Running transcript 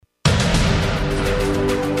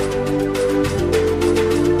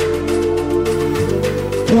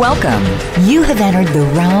Welcome. You have entered the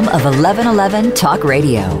realm of 1111 Talk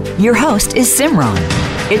Radio. Your host is Simran.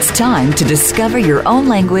 It's time to discover your own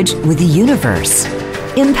language with the universe.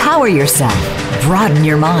 Empower yourself, broaden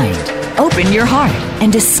your mind, open your heart,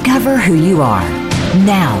 and discover who you are.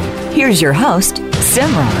 Now, here's your host,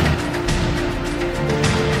 Simran.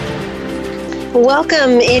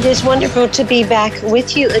 Welcome. It is wonderful to be back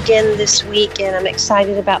with you again this week, and I'm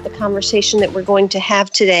excited about the conversation that we're going to have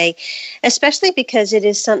today, especially because it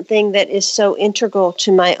is something that is so integral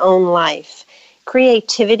to my own life.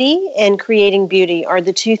 Creativity and creating beauty are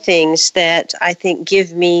the two things that I think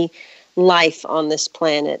give me life on this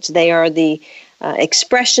planet. They are the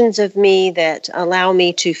expressions of me that allow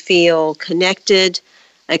me to feel connected,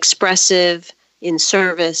 expressive, in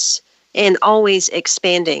service, and always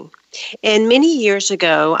expanding. And many years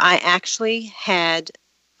ago, I actually had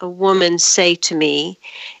a woman say to me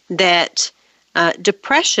that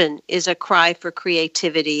depression is a cry for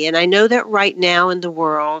creativity. And I know that right now in the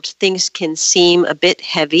world, things can seem a bit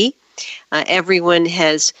heavy. Everyone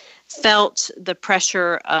has felt the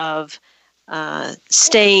pressure of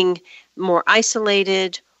staying more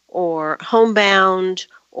isolated or homebound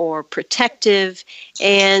or protective.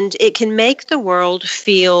 And it can make the world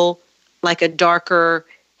feel like a darker,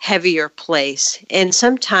 heavier place. And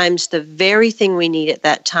sometimes the very thing we need at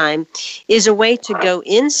that time is a way to go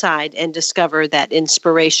inside and discover that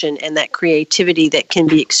inspiration and that creativity that can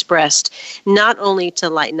be expressed, not only to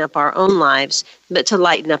lighten up our own lives, but to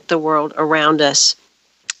lighten up the world around us.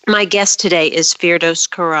 My guest today is Firdaus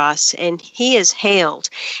Kharas, and he is hailed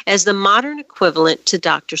as the modern equivalent to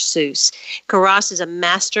Dr. Seuss. Kharas is a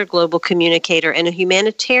master global communicator and a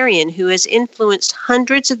humanitarian who has influenced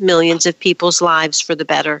hundreds of millions of people's lives for the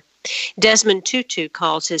better. Desmond Tutu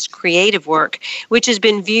calls his creative work, which has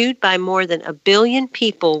been viewed by more than 1 billion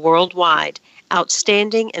people worldwide,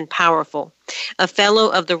 outstanding and powerful. A fellow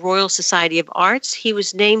of the Royal Society of Arts, he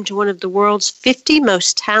was named one of the world's 50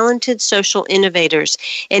 most talented social innovators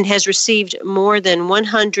and has received more than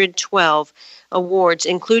 112 awards,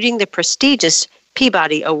 including the prestigious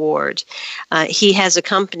Peabody Award. He has a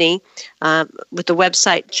company with the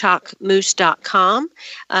website chalkmoose.com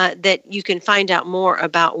that you can find out more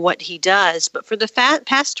about what he does. But for the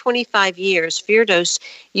past 25 years, Firdaus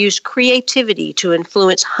used creativity to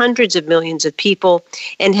influence hundreds of millions of people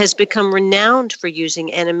and has become renowned for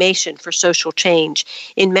using animation for social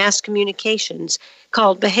change in mass communications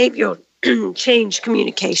called behavioral change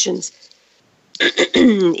communications.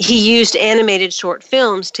 He used animated short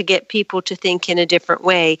films to get people to think in a different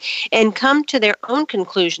way and come to their own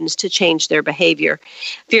conclusions to change their behavior.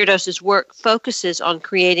 Firdaus's work focuses on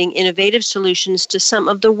creating innovative solutions to some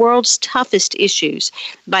of the world's toughest issues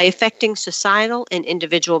by affecting societal and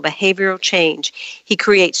individual behavioral change. He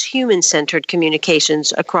creates human-centered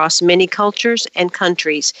communications across many cultures and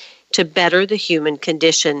countries to better the human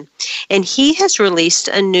condition. And he has released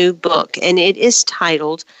a new book, and it is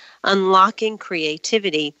titled Unlocking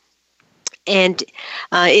Creativity, and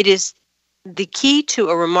it is the key to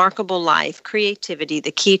a remarkable life, creativity,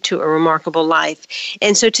 the key to a remarkable life.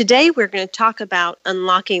 And so today we're going to talk about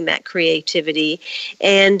unlocking that creativity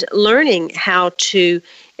and learning how to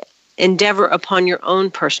endeavor upon your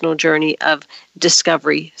own personal journey of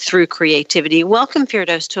discovery through creativity. Welcome,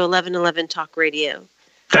 Firdaus, to 1111 Talk Radio.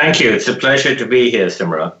 Thank you. It's a pleasure to be here,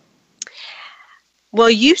 Simra. Well,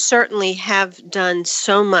 you certainly have done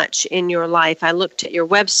so much in your life. I looked at your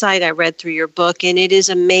website, I read through your book, and it is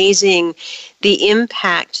amazing the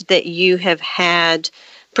impact that you have had,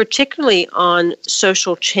 particularly on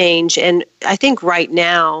social change. And I think right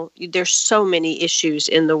now, there's so many issues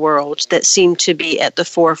in the world that seem to be at the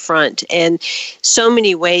forefront, and so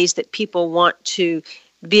many ways that people want to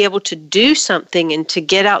be able to do something and to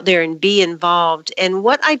get out there and be involved. And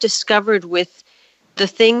what I discovered with the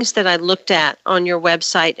things that I looked at on your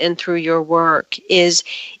website and through your work is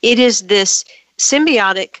it is this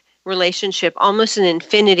symbiotic relationship, almost an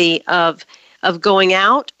infinity of going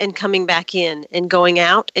out and coming back in and going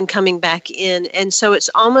out and coming back in. And so it's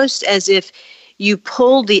almost as if you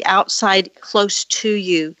pull the outside close to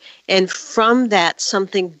you, and from that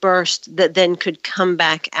something burst that then could come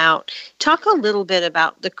back out. Talk a little bit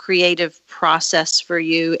about the creative process for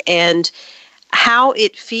you and how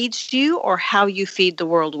it feeds you or how you feed the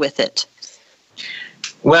world with it.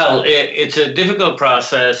 Well, it's a difficult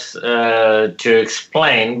process to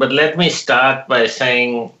explain, but let me start by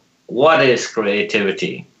saying, what is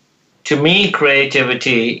creativity? To me,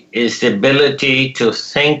 creativity is the ability to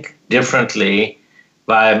think differently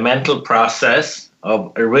by a mental process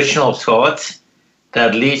of original thoughts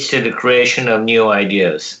that leads to the creation of new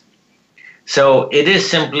ideas. So it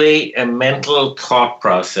is simply a mental thought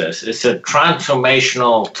process. It's a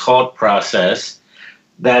transformational thought process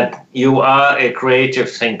that you are a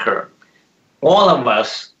creative thinker. All of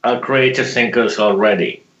us are creative thinkers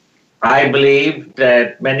already. I believe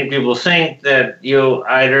that many people think that you're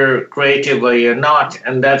either creative or you're not,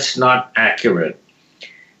 and that's not accurate.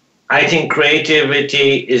 I think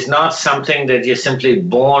creativity is not something that you're simply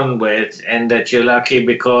born with and that you're lucky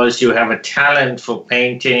because you have a talent for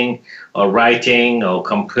painting or writing or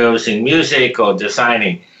composing music or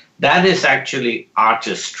designing. That is actually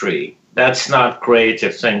artistry. That's not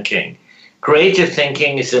creative thinking. Creative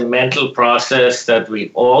thinking is a mental process that we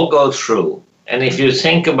all go through. And if you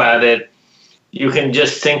think about it, you can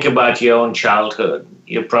just think about your own childhood.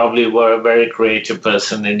 You probably were a very creative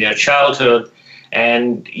person in your childhood,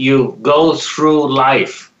 and you go through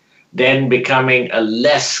life then becoming a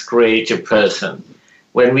less creative person.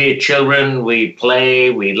 When we're children, we play,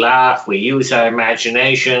 we laugh, we use our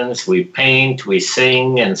imaginations, we paint, we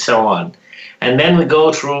sing, and so on. And then we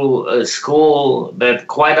go through a school that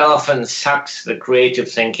quite often sucks the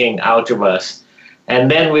creative thinking out of us.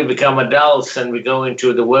 And then we become adults and we go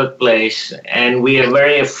into the workplace and we are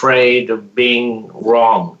very afraid of being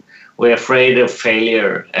wrong. We're afraid of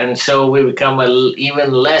failure. And so we become an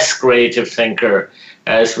even less creative thinker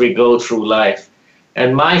as we go through life.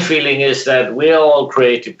 And my feeling is that we're all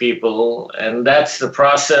creative people, and that's the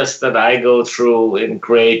process that I go through in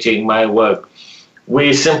creating my work.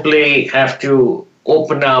 We simply have to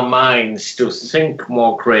open our minds to think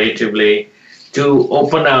more creatively, to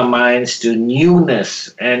open our minds to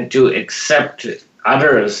newness and to accept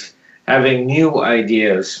others having new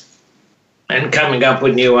ideas and coming up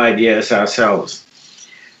with new ideas ourselves.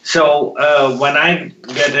 So when I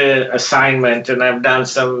get an assignment, and I've done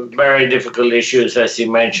some very difficult issues, as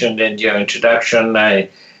you mentioned in your introduction, I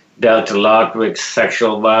dealt a lot with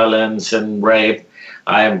sexual violence and rape.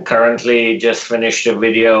 I am currently just finished a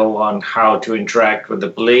video on how to interact with the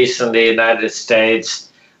police in the United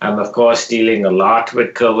States. I'm, of course, dealing a lot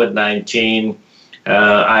with COVID-19.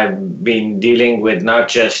 I've been dealing with not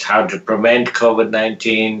just how to prevent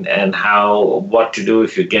COVID-19 and what to do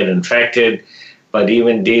if you get infected, but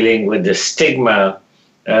even dealing with the stigma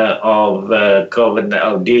of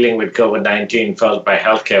dealing with COVID-19 felt by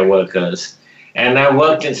healthcare workers. And I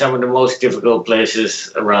worked in some of the most difficult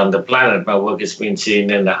places around the planet. My work has been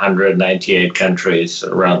seen in 198 countries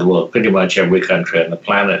around the world, pretty much every country on the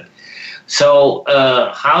planet. So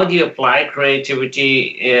how do you apply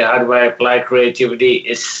creativity? How do I apply creativity?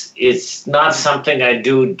 It's not something I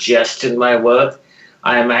do just in my work.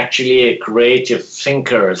 I am actually a creative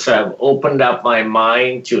thinker. So I've opened up my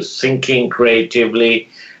mind to thinking creatively.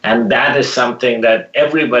 And that is something that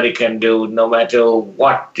everybody can do, no matter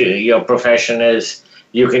what your profession is.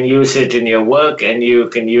 You can use it in your work and you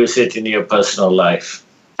can use it in your personal life.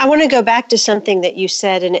 I want to go back to something that you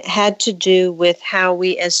said, and it had to do with how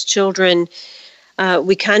we as children,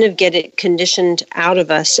 we kind of get it conditioned out of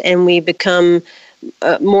us and we become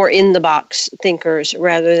more in-the-box thinkers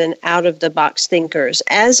rather than out-of-the-box thinkers.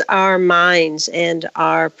 As our minds and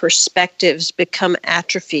our perspectives become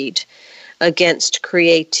atrophied against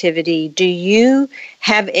creativity, do you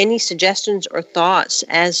have any suggestions or thoughts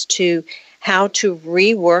as to how to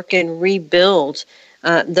rework and rebuild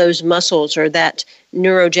those muscles or that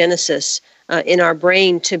neurogenesis in our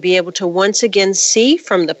brain to be able to once again see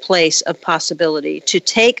from the place of possibility, to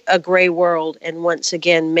take a gray world and once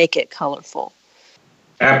again make it colorful?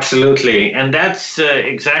 Absolutely. And that's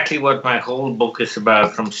exactly what my whole book is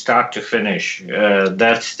about from start to finish.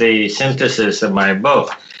 That's the synthesis of my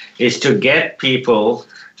book, is to get people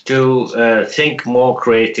to think more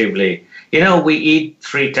creatively. You know, we eat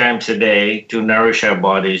 3 times a day to nourish our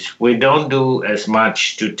bodies. We don't do as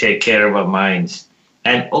much to take care of our minds.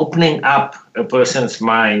 And opening up a person's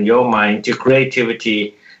mind, your mind, to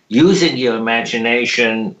creativity, using your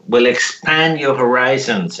imagination will expand your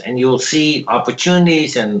horizons, and you'll see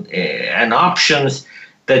opportunities and options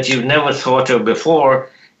that you've never thought of before.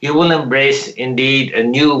 You will embrace, indeed, a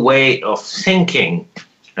new way of thinking.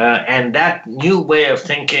 And that new way of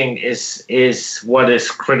thinking is what is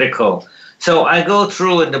critical. So I go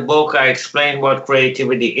through in the book, I explain what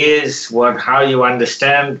creativity is, how you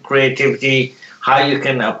understand creativity, how you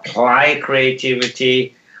can apply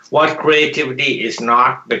creativity, what creativity is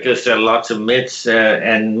not, because there are lots of myths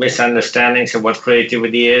and misunderstandings of what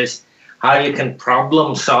creativity is, how you can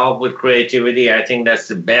problem solve with creativity. I think that's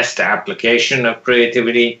the best application of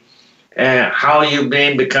creativity, how you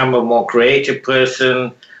may become a more creative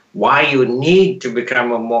person, why you need to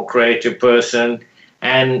become a more creative person,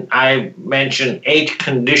 And I mentioned 8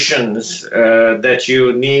 conditions that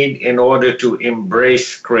you need in order to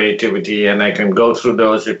embrace creativity, and I can go through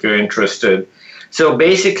those if you're interested. So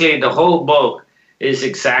basically, the whole book is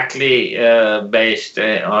exactly based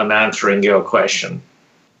on answering your question.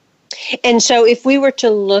 And so if we were to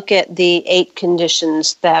look at the 8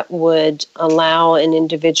 conditions that would allow an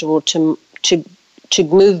individual to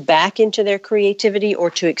move back into their creativity or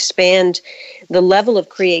to expand the level of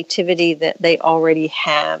creativity that they already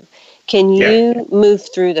have, can you move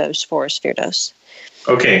through those for us, Firdaus?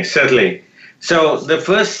 Okay, certainly. So the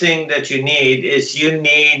first thing that you need is you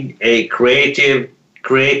need a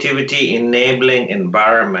creativity enabling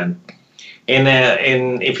environment.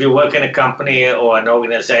 If you work in a company or an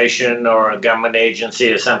organization or a government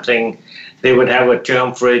agency or something, they would have a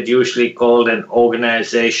term for it, usually called an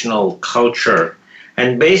organizational culture.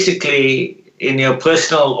 And basically, in your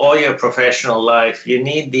personal or your professional life, you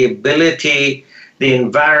need the ability, the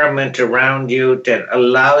environment around you that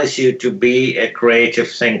allows you to be a creative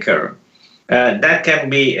thinker. That can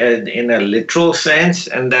be in a literal sense,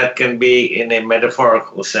 and that can be in a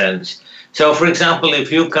metaphorical sense. So, for example,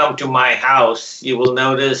 if you come to my house, you will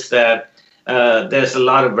notice that there's a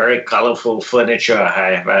lot of very colorful furniture.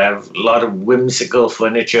 I have a lot of whimsical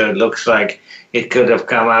furniture. It looks like it could have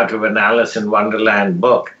come out of an Alice in Wonderland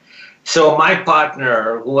book. So my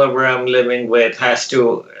partner, whoever I'm living with, has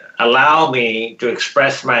to allow me to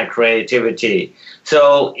express my creativity.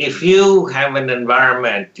 So if you have an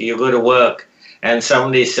environment, you go to work, and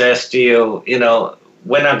somebody says to you,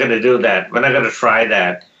 we're not going to do that. We're not going to try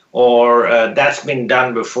that. Or that's been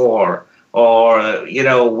done before. Or,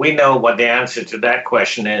 we know what the answer to that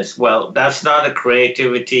question is. Well, that's not a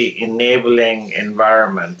creativity enabling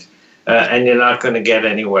environment. And you're not going to get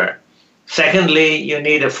anywhere. Secondly, you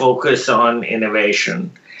need a focus on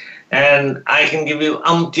innovation. And I can give you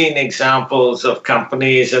umpteen examples of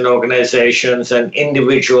companies and organizations and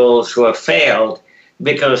individuals who have failed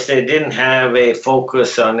because they didn't have a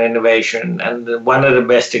focus on innovation. And one of the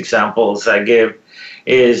best examples I give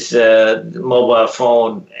is mobile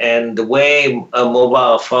phone, and the way a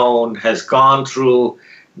mobile phone has gone through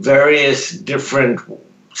various different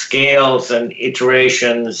scales and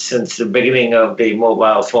iterations since the beginning of the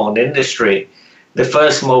mobile phone industry. The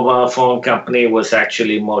first mobile phone company was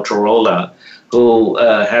actually Motorola, who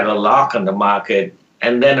had a lock on the market.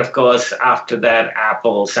 And then, of course, after that,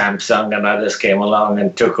 Apple, Samsung, and others came along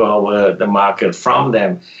and took over the market from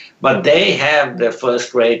them. But they have the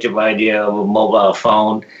first creative idea of a mobile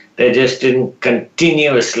phone. They just didn't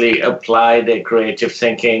continuously apply their creative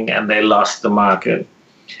thinking, and they lost the market.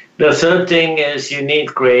 The third thing is you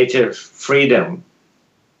need creative freedom.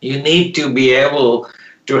 You need to be able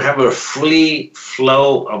to have a free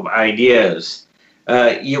flow of ideas.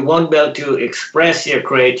 You won't be able to express your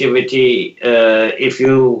creativity if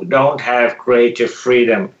you don't have creative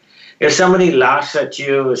freedom. If somebody laughs at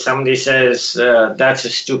you, if somebody says, that's a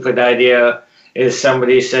stupid idea, if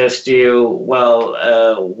somebody says to you,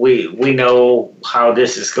 well, we know how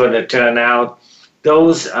this is going to turn out,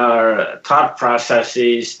 those are thought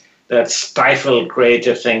processes that stifle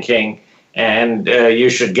creative thinking, and you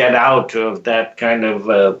should get out of that kind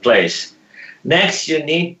of place. Next, you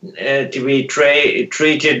need to be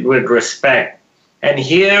treated with respect. And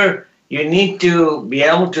here, you need to be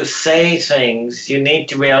able to say things. You need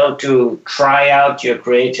to be able to try out your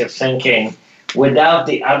creative thinking without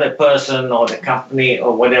the other person or the company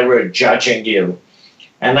or whatever judging you.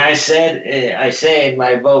 And I say in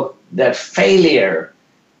my book that failure,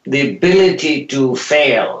 the ability to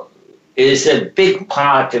fail, is a big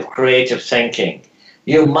part of creative thinking.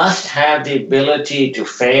 You must have the ability to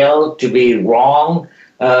fail, to be wrong,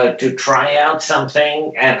 to try out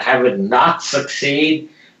something and have it not succeed.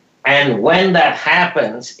 And when that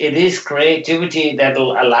happens, it is creativity that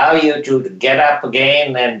will allow you to get up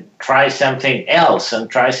again and try something else and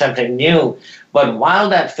try something new. But while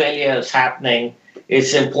that failure is happening,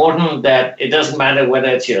 it's important that it doesn't matter whether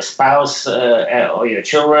it's your spouse or your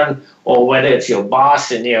children or whether it's your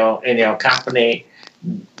boss in your company.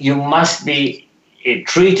 You must be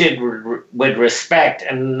treated with respect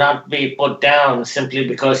and not be put down simply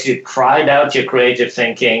because you tried out your creative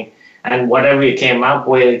thinking and whatever you came up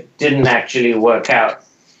with didn't actually work out.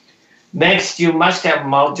 Next, you must have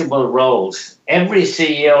multiple roles. Every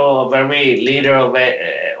CEO of every leader of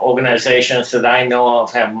organizations that I know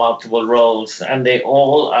of have multiple roles, and they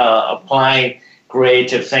all apply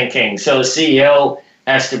creative thinking. So a CEO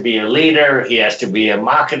has to be a leader, he has to be a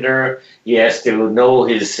marketer, he has to know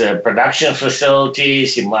his production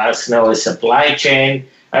facilities, he must know his supply chain.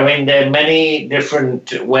 I mean, there are many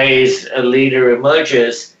different ways a leader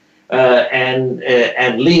emerges.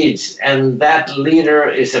 and leads, and that leader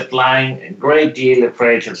is applying a great deal of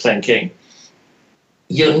creative thinking.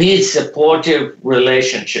 You need supportive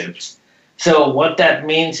relationships. So what that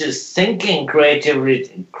means is thinking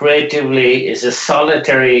creatively is a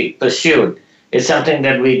solitary pursuit. It's something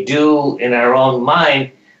that we do in our own mind,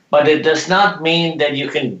 but it does not mean that you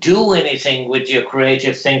can do anything with your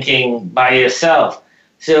creative thinking by yourself.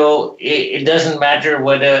 So it doesn't matter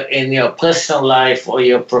whether in your personal life or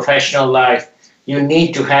your professional life, you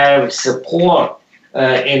need to have support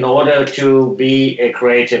in order to be a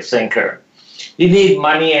creative thinker. You need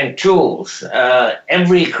money and tools.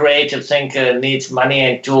 Every creative thinker needs money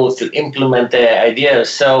and tools to implement their ideas.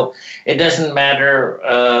 So it doesn't matter,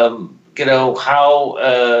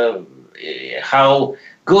 how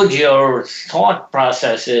good your thought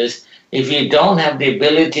process is. If you don't have the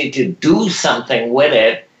ability to do something with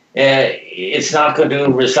it, it's not going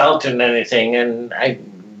to result in anything. And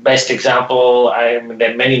best example,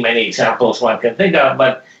 there are many, many examples one can think of,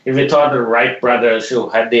 but if you thought of the Wright brothers who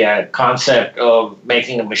had the concept of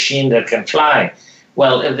making a machine that can fly,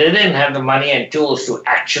 well, if they didn't have the money and tools to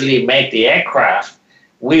actually make the aircraft,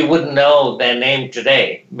 we wouldn't know their name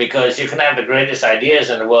today, because you can have the greatest ideas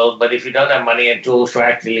in the world, but if you don't have money and tools to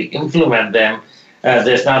actually implement them,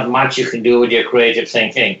 there's not much you can do with your creative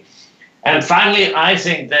thinking. And finally, I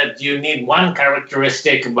think that you need one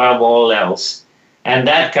characteristic above all else, and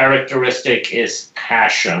that characteristic is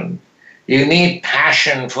passion. You need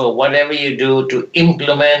passion for whatever you do to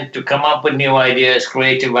implement, to come up with new ideas,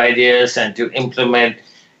 creative ideas, and to implement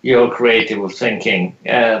your creative thinking.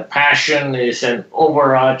 Passion is an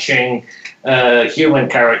overarching human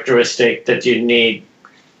characteristic that you need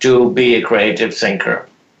to be a creative thinker.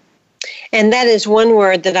 And that is one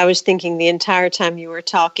word that I was thinking the entire time you were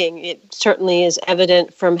talking. It certainly is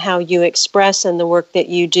evident from how you express and the work that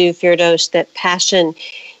you do, Firdaus, that passion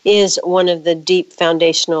is one of the deep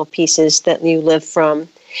foundational pieces that you live from.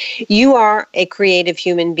 You are a creative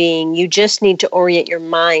human being. You just need to orient your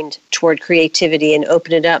mind toward creativity and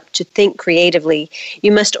open it up to think creatively.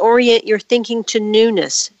 You must orient your thinking to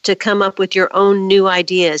newness, to come up with your own new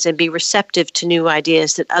ideas and be receptive to new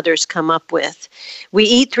ideas that others come up with. We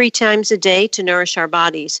eat 3 times a day to nourish our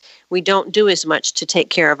bodies. We don't do as much to take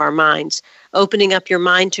care of our minds. Opening up your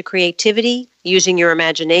mind to creativity, using your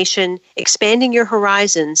imagination, expanding your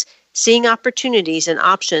horizons, seeing opportunities and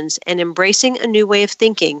options, and embracing a new way of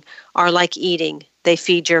thinking are like eating. They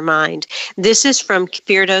feed your mind. This is from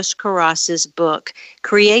Firdaus Kharas's book,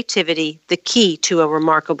 Creativity, The Key to a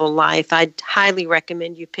Remarkable Life. I'd highly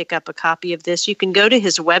recommend you pick up a copy of this. You can go to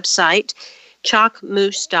his website,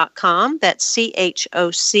 chalkmoose.com. That's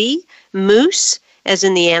CHOC, moose, as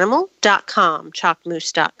in the animal, .com,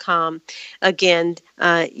 chalkmoose.com. Again,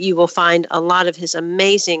 you will find a lot of his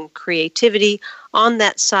amazing creativity on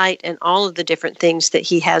that site and all of the different things that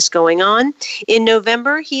he has going on. In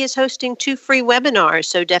November, he is hosting 2 free webinars,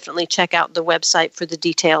 so definitely check out the website for the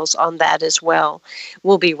details on that as well.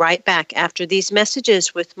 We'll be right back after these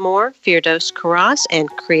messages with more Firdaus Kharas and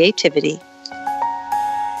creativity.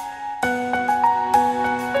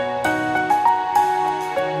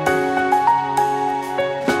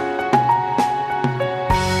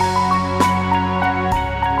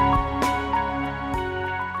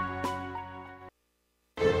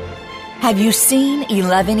 Have you seen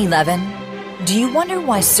 1111? Do you wonder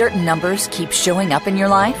why certain numbers keep showing up in your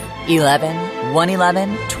life? 11,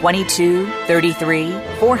 111, 22, 33,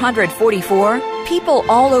 444. People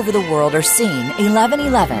all over the world are seeing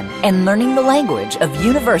 1111 and learning the language of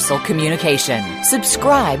universal communication.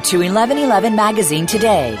 Subscribe to 1111 Magazine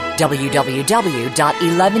today.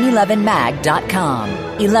 www.1111mag.com.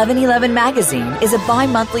 1111 Magazine is a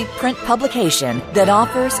bi-monthly print publication that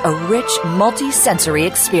offers a rich, multi-sensory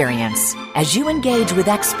experience. As you engage with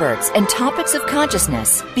experts and topics of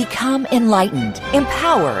consciousness, become enlightened,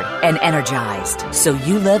 empowered, and energized, so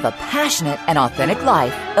you live a passionate and authentic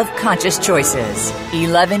life of conscious choices.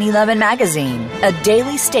 1111 Magazine, a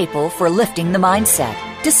daily staple for lifting the mindset,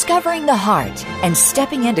 discovering the heart, and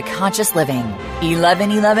stepping into conscious living.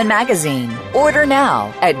 1111 Magazine. Order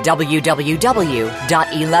now at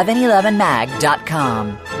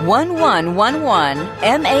www.1111mag.com.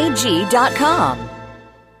 1111mag.com.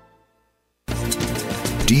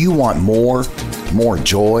 Do you want more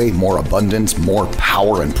joy, more abundance, more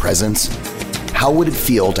power and presence? How would it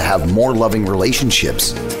feel to have more loving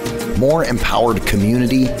relationships, more empowered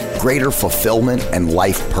community, greater fulfillment and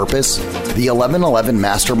life purpose? The 1111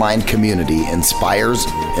 Mastermind community inspires,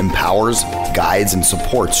 empowers, guides, and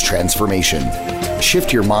supports transformation.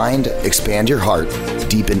 Shift your mind, expand your heart,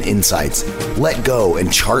 deepen insights. Let go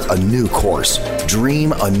and chart a new course.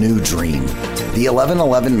 Dream a new dream. The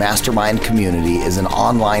 1111 Mastermind community is an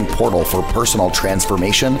online portal for personal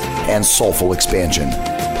transformation and soulful expansion.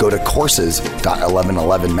 Go to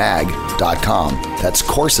courses.1111mag.com. That's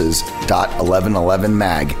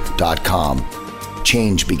courses.1111mag.com.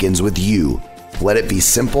 Change begins with you. Let it be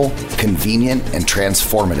simple, convenient, and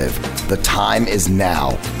transformative. The time is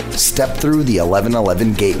now. Step through the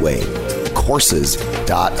 1111 gateway.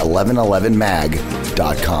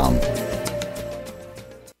 Courses.1111mag.com.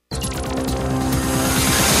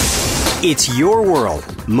 It's your world.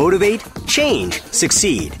 Motivate, change,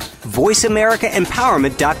 succeed.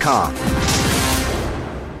 VoiceAmericaEmpowerment.com.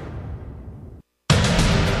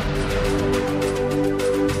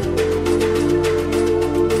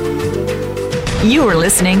 You are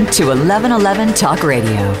listening to 1111 Talk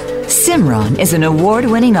Radio. Simran is an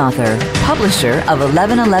award-winning author, publisher of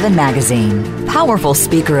 1111 Magazine, powerful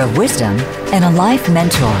speaker of wisdom, and a life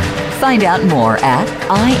mentor. Find out more at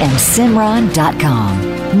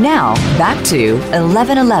IamSimran.com. Now, back to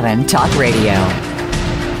 1111 Talk Radio.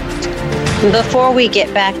 Before we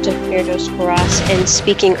get back to Firdaus Kharas and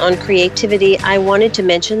speaking on creativity, I wanted to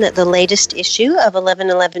mention that the latest issue of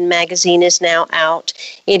 1111 Magazine is now out.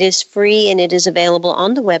 It is free and it is available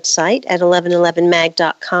on the website at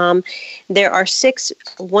 1111mag.com. There are 6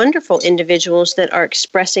 wonderful individuals that are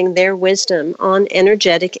expressing their wisdom on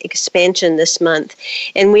energetic expansion this month.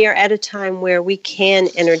 And we are at a time where we can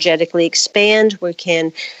energetically expand. We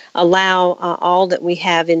can allow all that we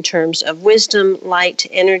have in terms of wisdom, light,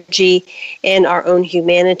 energy, and our own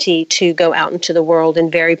humanity to go out into the world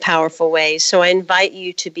in very powerful ways. So I invite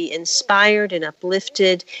you to be inspired and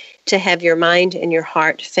uplifted, to have your mind and your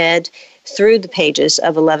heart fed through the pages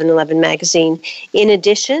of 1111 Magazine. In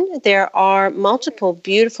addition, there are multiple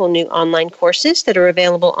beautiful new online courses that are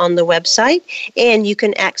available on the website, and you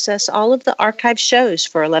can access all of the archive shows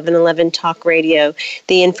for 1111 Talk Radio.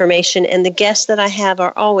 The information and the guests that I have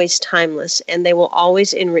are always timeless, and they will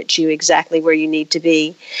always enrich you exactly where you need to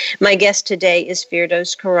be. My guest today is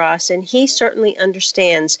Firdaus Kharas, and he certainly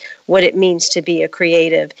understands what it means to be a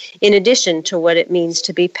creative, in addition to what it means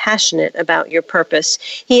to be passionate about your purpose.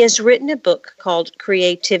 He has written a book called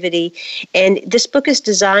Creativity, and this book is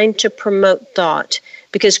designed to promote thought,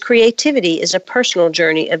 because creativity is a personal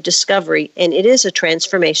journey of discovery, and it is a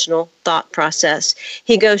transformational thought process.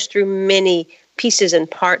 He goes through many pieces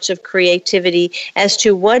and parts of creativity as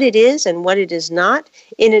to what it is and what it is not,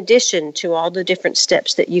 in addition to all the different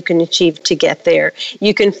steps that you can achieve to get there.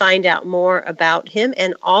 You can find out more about him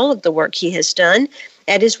and all of the work he has done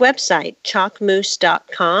at his website,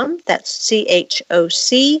 chocmoose.com. That's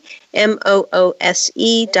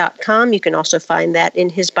CHOCMOOSE.com. You can also find that in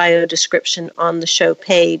his bio description on the show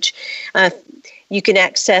page. You can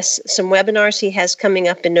access some webinars he has coming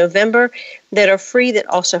up in November that are free that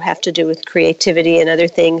also have to do with creativity and other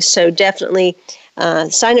things. So definitely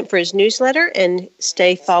sign up for his newsletter and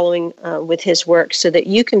stay following with his work so that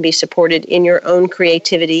you can be supported in your own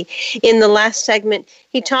creativity. In the last segment,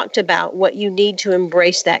 he talked about what you need to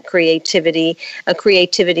embrace that creativity, a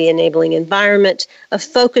creativity-enabling environment, a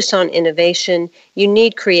focus on innovation. You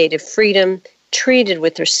need creative freedom, treated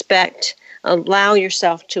with respect. Allow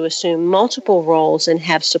yourself to assume multiple roles and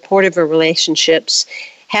have supportive relationships.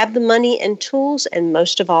 Have the money and tools, and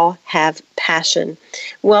most of all, have passion.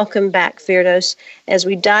 Welcome back, Firdaus. As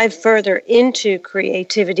we dive further into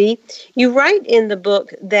creativity, you write in the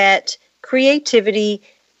book that creativity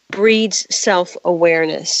breeds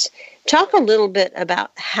self-awareness. Talk a little bit about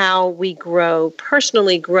how we grow,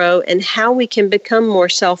 personally grow, and how we can become more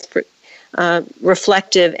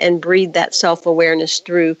reflective and breed that self-awareness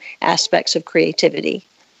through aspects of creativity.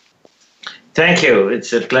 Thank you.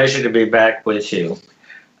 It's a pleasure to be back with you.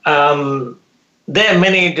 There are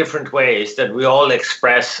many different ways that we all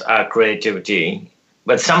express our creativity,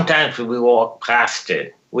 but sometimes we walk past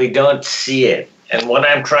it. We don't see it. And what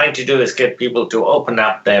I'm trying to do is get people to open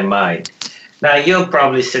up their mind. Now, you're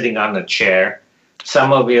probably sitting on a chair.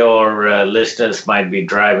 Some of your listeners might be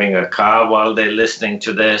driving a car while they're listening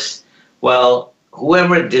to this. Well,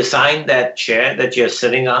 whoever designed that chair that you're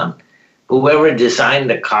sitting on, whoever designed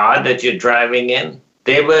the car that you're driving in,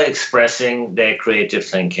 they were expressing their creative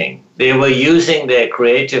thinking. They were using their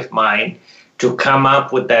creative mind to come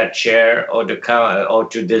up with that chair or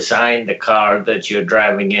to design the car that you're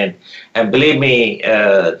driving in. And believe me,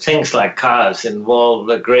 things like cars involve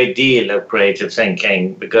a great deal of creative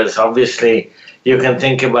thinking, because obviously you can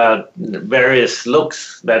think about various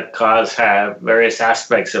looks that cars have, various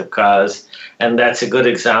aspects of cars, and that's a good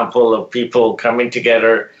example of people coming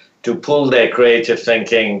together to pull their creative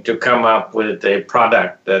thinking to come up with a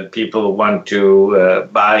product that people want to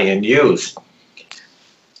buy and use.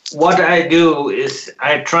 What I do is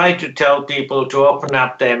I try to tell people to open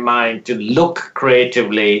up their mind to look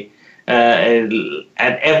creatively at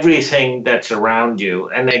everything that's around you.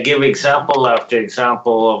 And I give example after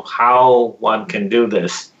example of how one can do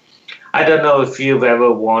this. I don't know if you've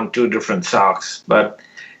ever worn two different socks, but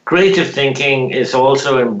creative thinking is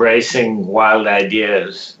also embracing wild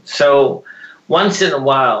ideas. So once in a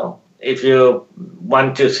while, if you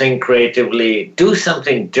want to think creatively, do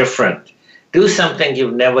something different. Do something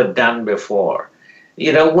you've never done before.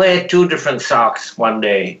 Wear two different socks one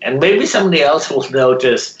day, and maybe somebody else will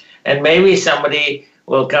notice, and maybe somebody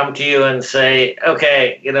will come to you and say,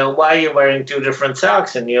 okay, why are you wearing two different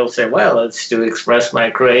socks? And you'll say, well, it's to express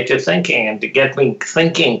my creative thinking and to get me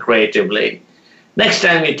thinking creatively. Next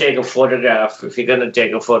time you take a photograph, if you're going to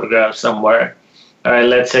take a photograph somewhere, all right,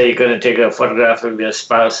 let's say you're going to take a photograph of your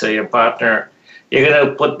spouse or your partner, you're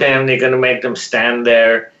going to make them stand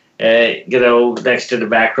there, next to the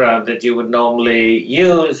background that you would normally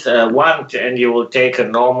use, and you will take a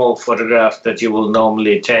normal photograph that you will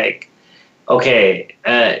normally take. Okay,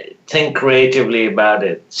 think creatively about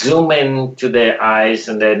it. Zoom in to their eyes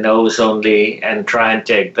and their nose only and try and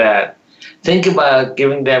take that. Think about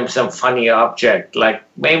giving them some funny object, like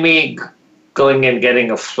maybe going and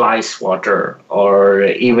getting a fly swatter or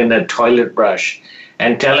even a toilet brush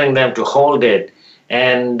and telling them to hold it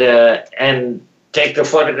and take the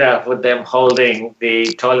photograph with them holding the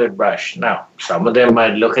toilet brush. Now, some of them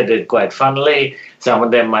might look at it quite funnily. Some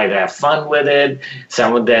of them might have fun with it.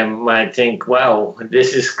 Some of them might think, wow,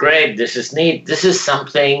 this is great. This is neat. This is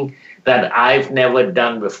something that I've never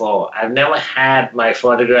done before. I've never had my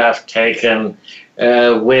photograph taken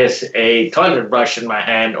with a toilet brush in my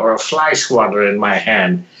hand or a fly swatter in my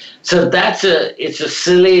hand. So it's a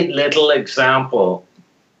silly little example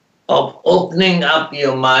of opening up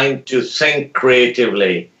your mind to think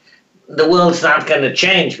creatively. The world's not going to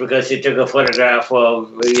change because you took a photograph of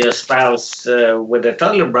your spouse with a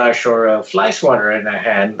toilet brush or a fly swatter in her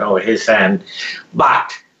hand or his hand.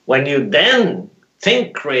 But when you then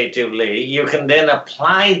think creatively, you can then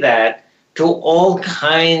apply that to all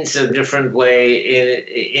kinds of different ways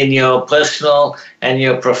in your personal and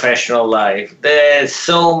your professional life. There's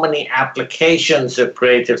so many applications of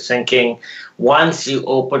creative thinking once you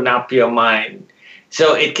open up your mind.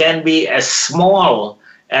 So it can be as small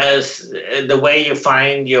as the way you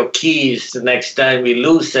find your keys the next time you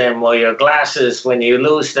lose them, or your glasses when you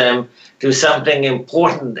lose them, to something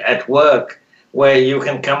important at work where you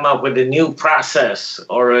can come up with a new process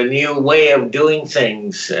or a new way of doing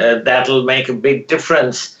things that'll make a big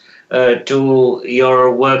difference to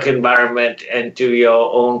your work environment and to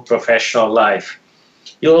your own professional life.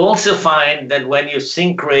 You'll also find that when you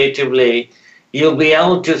think creatively, you'll be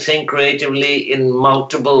able to think creatively in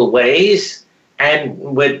multiple ways and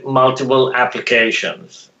with multiple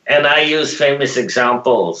applications. And I use famous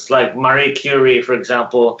examples like Marie Curie, for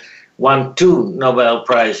example, won 2 Nobel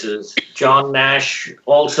Prizes. John Nash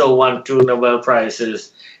also won 2 Nobel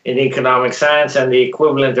Prizes in economic science and the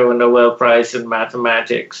equivalent of a Nobel Prize in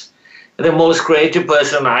mathematics. The most creative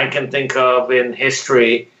person I can think of in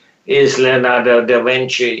history is Leonardo da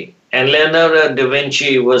Vinci. And Leonardo da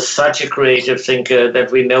Vinci was such a creative thinker that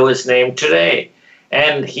we know his name today.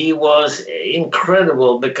 And he was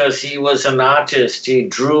incredible because he was an artist. He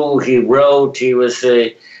drew, he wrote, he was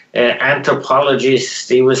an anthropologist.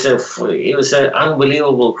 He was an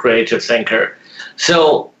unbelievable creative thinker.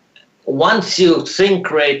 So once you think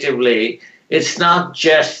creatively, it's not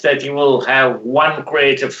just that you will have one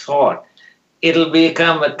creative thought. It'll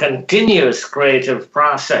become a continuous creative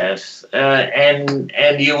process, and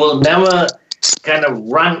you will never kind of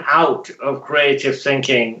run out of creative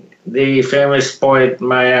thinking. The famous poet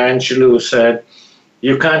Maya Angelou said,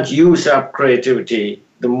 you can't use up creativity.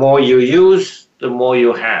 The more you use, the more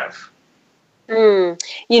you have.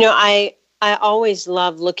 I always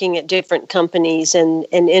love looking at different companies and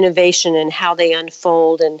innovation and how they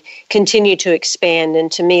unfold and continue to expand.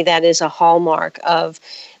 And to me, that is a hallmark of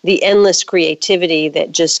the endless creativity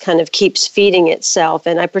that just kind of keeps feeding itself.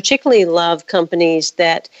 And I particularly love companies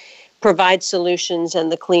that provide solutions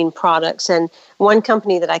and the clean products. And one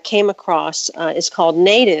company that I came across is called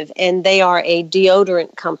Native, and they are a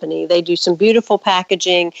deodorant company. They do some beautiful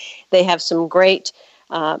packaging. They have some great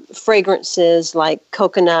fragrances like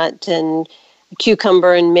coconut and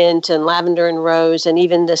cucumber and mint and lavender and rose. And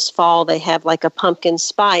even this fall, they have like a pumpkin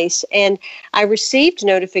spice. And I received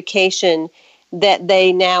notification that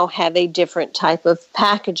they now have a different type of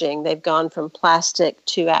packaging. They've gone from plastic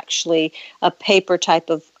to actually a paper type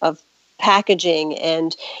of packaging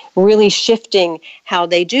and really shifting how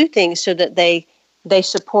they do things so that they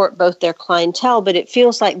support both their clientele, but it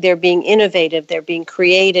feels like they're being innovative, they're being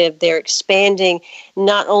creative, they're expanding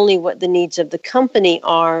not only what the needs of the company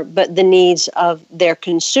are, but the needs of their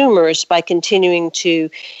consumers by continuing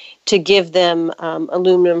to give them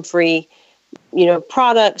aluminum-free,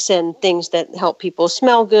 products and things that help people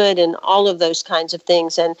smell good and all of those kinds of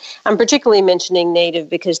things. And I'm particularly mentioning Native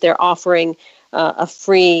because they're offering a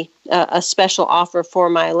special offer for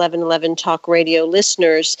my 1111 Talk Radio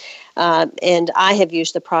listeners. And I have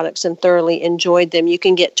used the products and thoroughly enjoyed them. You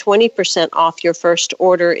can get 20% off your first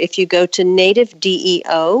order if you go to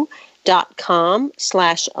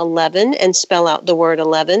nativedeo.com/11 and spell out the word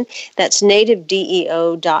 11. That's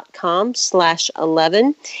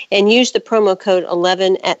nativedeo.com/11 and use the promo code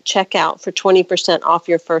 11 at checkout for 20% off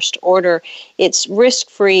your first order. It's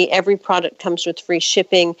risk-free. Every product comes with free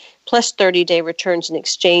shipping plus 30-day returns and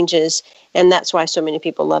exchanges. And that's why so many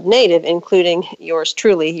people love Native, including yours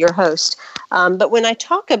truly, your host. But when I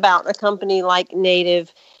talk about a company like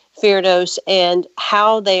Native, Firdaus, and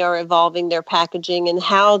how they are evolving their packaging and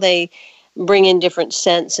how they bring in different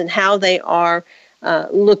scents and how they are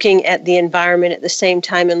looking at the environment at the same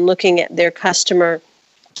time and looking at their customer,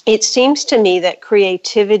 it seems to me that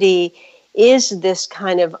creativity is this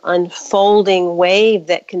kind of unfolding wave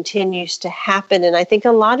that continues to happen. And I think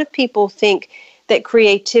a lot of people think that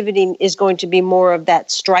creativity is going to be more of that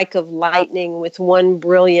strike of lightning with one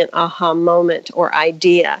brilliant aha moment or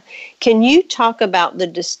idea. Can you talk about the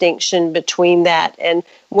distinction between that and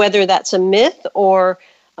whether that's a myth or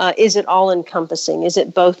is it all encompassing? Is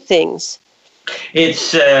it both things?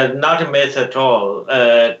 It's not a myth at all.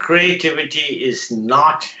 Creativity is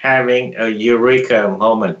not having a eureka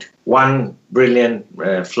moment, one brilliant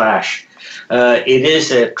flash. It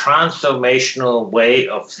is a transformational way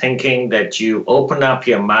of thinking that you open up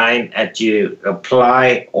your mind and you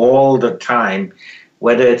apply all the time,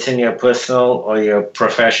 whether it's in your personal or your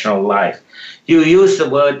professional life. You use the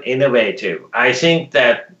word innovative. I think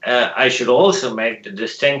that I should also make the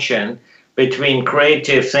distinction between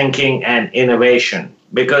creative thinking and innovation,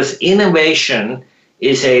 because innovation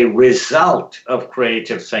is a result of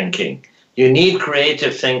creative thinking. You need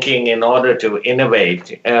creative thinking in order to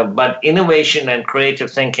innovate, but innovation and creative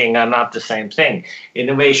thinking are not the same thing.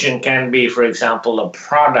 Innovation can be, for example, a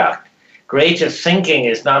product. Creative thinking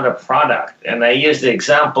is not a product. And I use the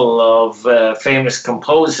example of famous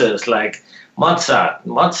composers like Mozart.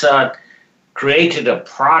 Mozart created a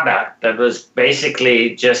product that was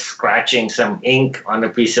basically just scratching some ink on a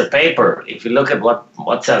piece of paper. If you look at what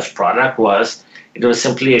Mozart's product was, it was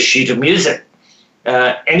simply a sheet of music.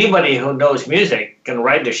 Anybody who knows music can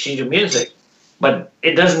write a sheet of music, but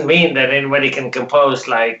it doesn't mean that anybody can compose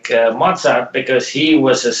like Mozart, because he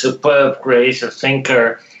was a superb creative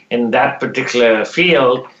thinker in that particular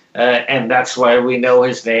field, and that's why we know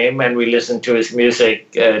his name and we listen to his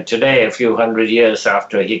music today, a few hundred years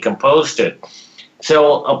after he composed it.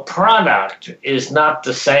 So a product is not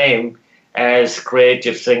the same as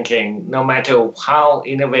creative thinking, no matter how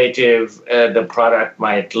innovative the product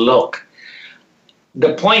might look.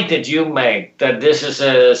 The point that you make, that this is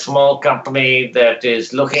a small company that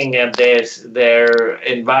is looking at their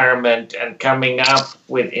environment and coming up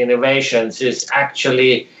with innovations, is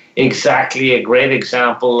actually exactly a great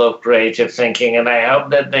example of creative thinking, and I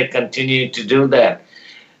hope that they continue to do that.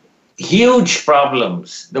 Huge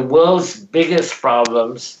problems, the world's biggest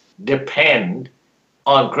problems, depend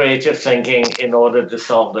on creative thinking in order to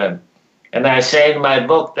solve them. And I say in my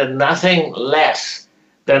book that nothing less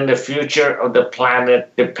than the future of the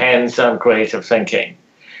planet depends on creative thinking.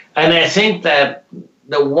 And I think that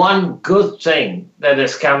the one good thing that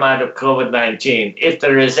has come out of COVID-19, if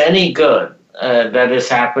there is any good that has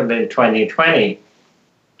happened in 2020,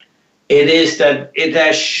 it is that it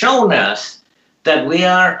has shown us that we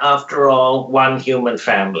are, after all, one human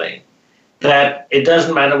family. That it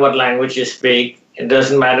doesn't matter what language you speak, it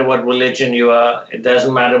doesn't matter what religion you are, it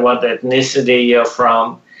doesn't matter what ethnicity you're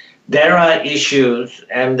from. There are issues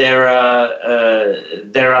and there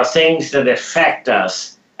are things that affect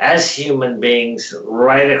us as human beings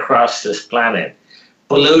right across this planet.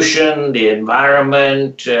 Pollution, the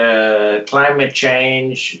environment, climate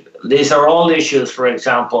change, these are all issues, for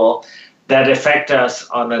example, that affect us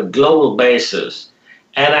on a global basis.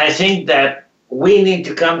 And I think that we need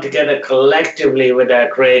to come together collectively with our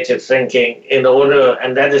creative thinking in order,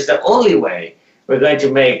 and that is the only way we're going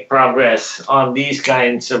to make progress on these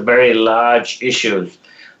kinds of very large issues.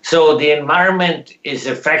 So the environment is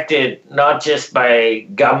affected not just by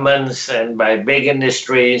governments and by big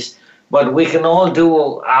industries, but we can all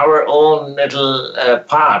do our own little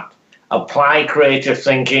part. apply creative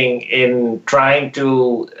thinking in trying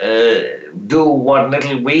to do what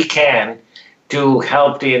little we can to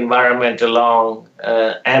help the environment along.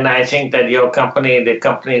 And I think that your company, the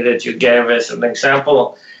company that you gave as an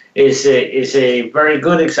example, is a very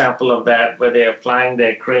good example of that, where they're applying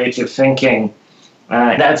their creative thinking.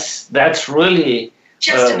 That's really...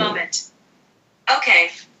 Just a moment.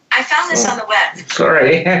 Okay, I found this on the web.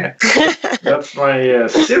 Sorry. That's my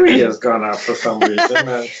Siri has gone off for some reason.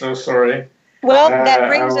 I'm so sorry. Well, that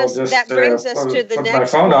brings us to the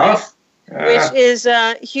next point, off. Which is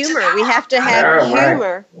humor. We have to have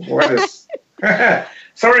humor. What is...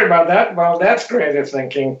 Sorry about that. Well, that's creative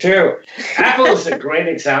thinking too. Apple is a great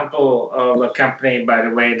example of a company, by the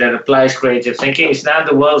way, that applies creative thinking. It's now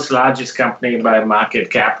the world's largest company by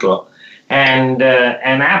market capital. And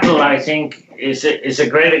Apple, I think, is a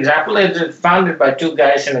great example. It's founded by two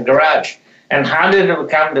guys in a garage. And how did it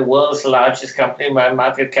become the world's largest company by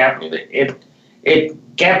market capital? It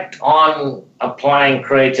kept on applying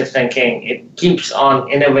creative thinking. It keeps on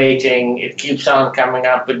innovating. It keeps on coming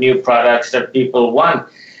up with new products that people want.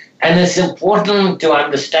 And it's important to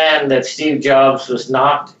understand that Steve Jobs was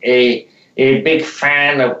not a big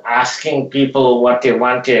fan of asking people what they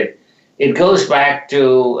wanted. It goes back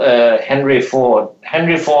to Henry Ford.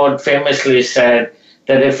 Henry Ford famously said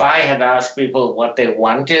that if I had asked people what they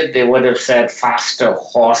wanted, they would have said faster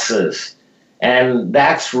horses. And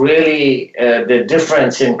that's really the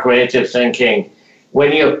difference in creative thinking.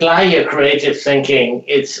 When you apply your creative thinking,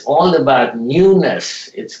 it's all about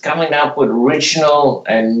newness. It's coming up with original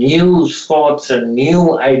and new thoughts and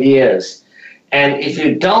new ideas. And if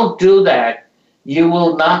you don't do that, you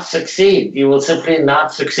will not succeed. You will simply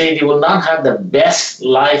not succeed. You will not have the best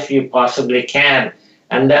life you possibly can.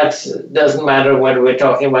 And that doesn't matter whether we're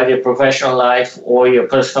talking about your professional life or your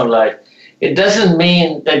personal life. It doesn't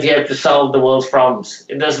mean that you have to solve the world's problems.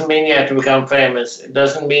 It doesn't mean you have to become famous. It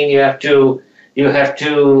doesn't mean you have to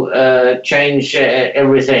change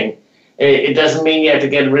everything. It doesn't mean you have to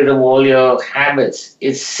get rid of all your habits.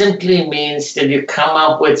 It simply means that you come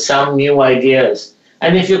up with some new ideas.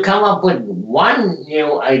 And if you come up with one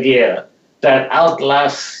new idea that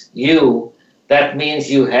outlasts you, that means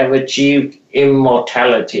you have achieved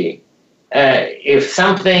immortality. If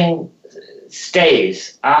something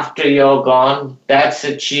stays after you're gone, that's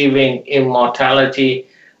achieving immortality.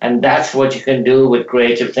 And that's what you can do with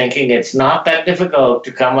creative thinking. It's not that difficult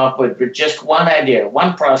to come up with just one idea,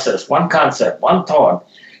 one process, one concept, one thought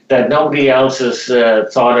that nobody else has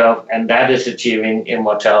thought of, and that is achieving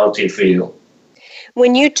immortality for you.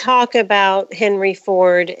 When you talk about Henry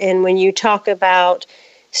Ford and when you talk about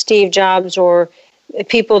Steve Jobs or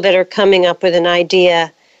people that are coming up with an idea,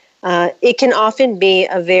 it can often be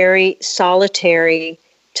a very solitary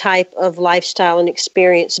type of lifestyle and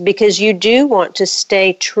experience, because you do want to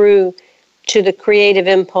stay true to the creative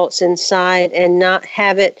impulse inside and not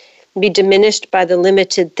have it be diminished by the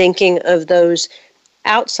limited thinking of those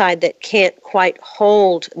outside that can't quite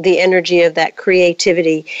hold the energy of that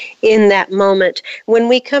creativity in that moment. When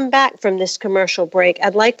we come back from this commercial break,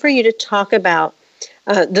 I'd like for you to talk about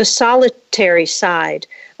the solitary side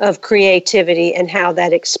of creativity and how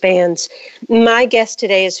that expands. My guest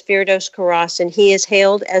today is Firdaus Kharas, and he is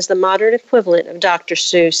hailed as the modern equivalent of Dr.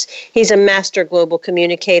 Seuss. He's a master global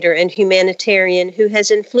communicator and humanitarian who has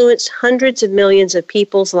influenced hundreds of millions of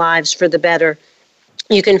people's lives for the better.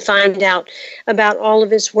 You can find out about all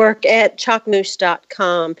of his work at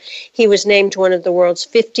chalkmoose.com. He was named one of the world's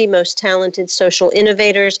 50 most talented social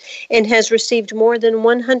innovators and has received more than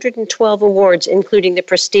 112 awards, including the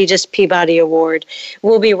prestigious Peabody Award.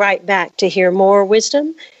 We'll be right back to hear more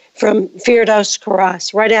wisdom from Firdaus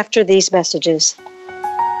Kharas right after these messages.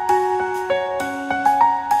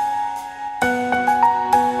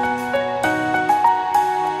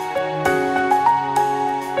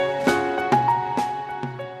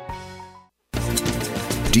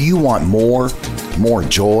 Do you want more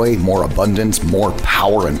joy, more abundance, more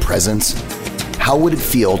power and presence? How would it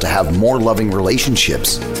feel to have more loving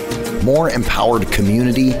relationships, more empowered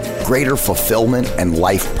community, greater fulfillment and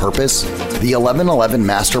life purpose? The 1111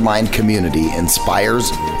 Mastermind community inspires,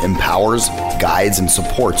 empowers, guides, and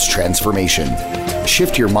supports transformation.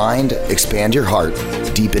 Shift your mind, expand your heart,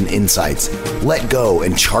 deepen insights, let go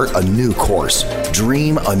and chart a new course,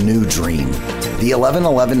 dream a new dream. The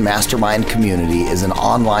 1111 Mastermind community is an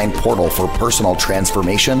online portal for personal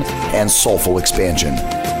transformation and soulful expansion.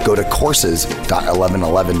 Go to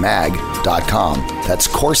courses.1111mag.com. That's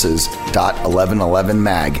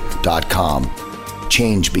courses.1111mag.com.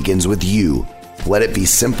 Change begins with you. Let it be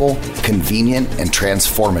simple, convenient, and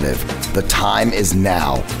transformative. The time is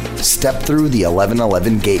now. Step through the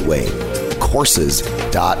 1111 gateway.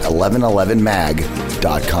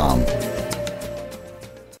 courses.1111mag.com.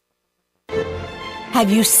 Have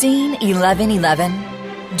you seen 1111?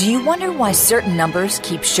 Do you wonder why certain numbers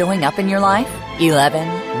keep showing up in your life?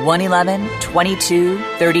 11, 111, 22,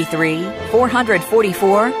 33,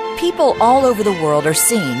 444? People all over the world are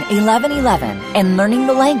seeing 1111 and learning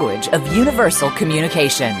the language of universal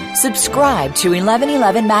communication. Subscribe to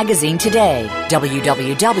 1111 Magazine today.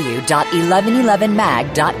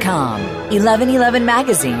 www.1111mag.com. 1111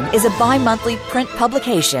 Magazine is a bi-monthly print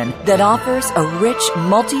publication that offers a rich,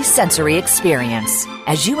 multi-sensory experience.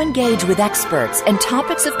 As you engage with experts and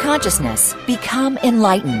topics of consciousness, become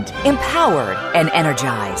enlightened, empowered, and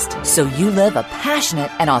energized, so you live a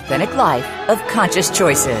passionate and authentic life of conscious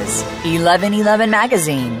choices. 1111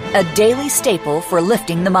 Magazine, a daily staple for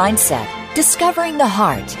lifting the mindset, discovering the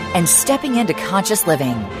heart, and stepping into conscious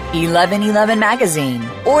living. 1111 Magazine.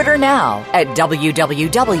 Order now at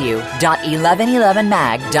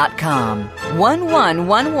www.1111mag.com.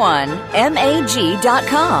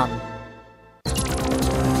 1111mag.com.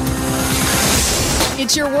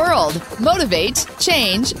 It's your world. Motivate,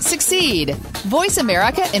 change, succeed.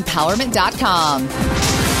 VoiceAmericaEmpowerment.com.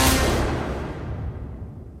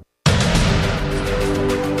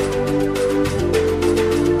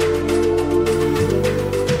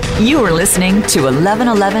 You are listening to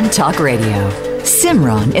 1111 Talk Radio.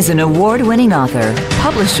 Simran is an award-winning author,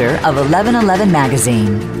 publisher of 1111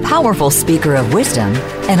 Magazine, powerful speaker of wisdom,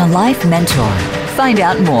 and a life mentor. Find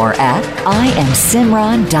out more at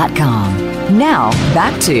IamSimran.com. Now,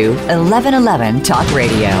 back to 1111 Talk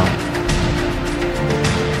Radio.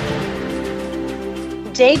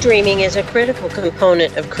 Daydreaming is a critical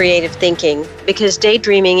component of creative thinking because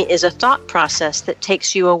daydreaming is a thought process that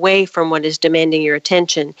takes you away from what is demanding your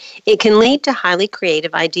attention. It can lead to highly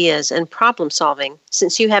creative ideas and problem solving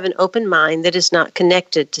since you have an open mind that is not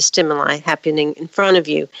connected to stimuli happening in front of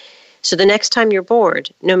you. So the next time you're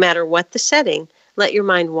bored, no matter what the setting, let your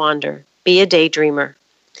mind wander. Be a daydreamer.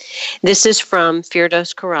 This is from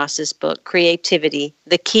Firdaus Kharas' book, Creativity,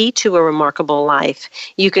 The Key to a Remarkable Life.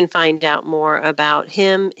 You can find out more about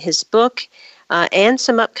him, his book, and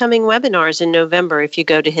some upcoming webinars in November if you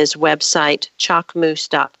go to his website,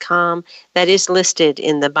 chalkmoose.com. That is listed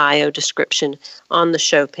in the bio description on the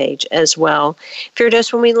show page as well.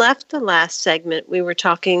 Firdaus, when we left the last segment, we were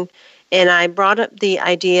talking, and I brought up the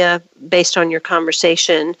idea based on your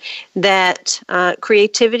conversation that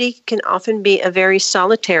creativity can often be a very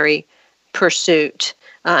solitary pursuit.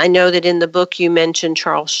 I know that in the book you mentioned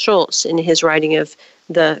Charles Schulz in his writing of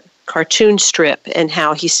the cartoon strip and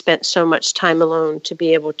how he spent so much time alone to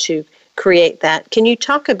be able to create that. Can you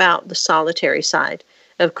talk about the solitary side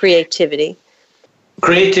of creativity?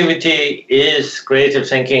 Creative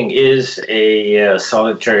thinking is a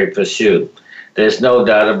solitary pursuit. There's no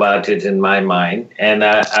doubt about it in my mind. And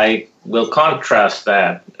I will contrast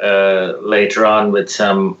that later on with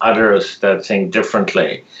some others that think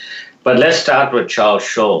differently. But let's start with Charles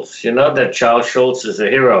Schulz. You know that Charles Schulz is a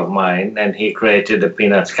hero of mine, and he created the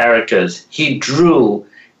Peanuts characters. He drew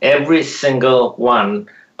every single one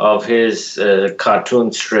of his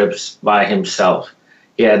cartoon strips by himself.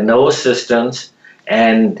 He had no assistants.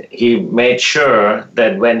 And he made sure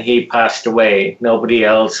that when he passed away, nobody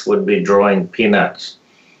else would be drawing Peanuts.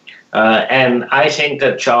 And I think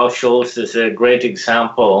that Charles Schulz is a great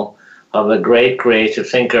example of a great creative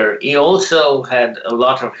thinker. He also had a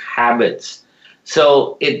lot of habits.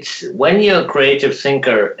 So it's when you're a creative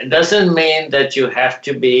thinker, it doesn't mean that you have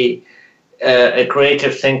to be a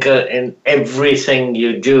creative thinker in everything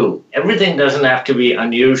you do. Everything doesn't have to be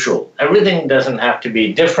unusual. Everything doesn't have to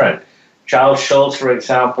be different. Charles Schulz, for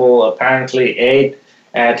example, apparently ate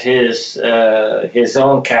at his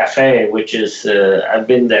own cafe, which is, I've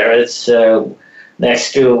been there, it's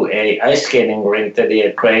next to a ice skating rink that he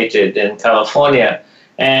had created in California.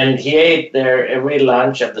 And he ate there every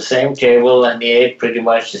lunch at the same table, and he ate pretty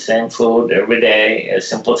much the same food every day, a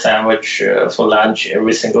simple sandwich for lunch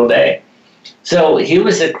every single day. So he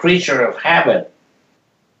was a creature of habit,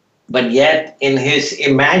 but yet in his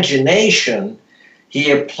imagination,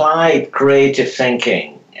 he applied creative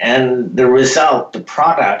thinking, and the result, the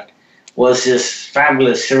product, was this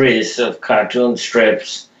fabulous series of cartoon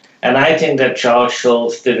strips. And I think that Charles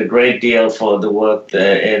Schulz did a great deal for the work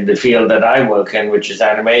in the field that I work in, which is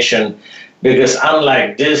animation, because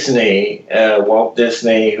unlike Disney, Walt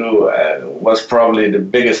Disney, who was probably the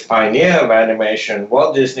biggest pioneer of animation,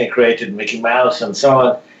 Walt Disney created Mickey Mouse and so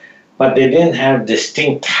on, but they didn't have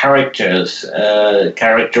distinct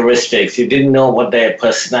characteristics. You didn't know what their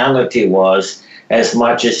personality was. as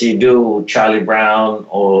much as you do Charlie Brown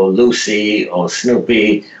or Lucy or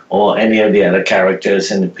Snoopy or any of the other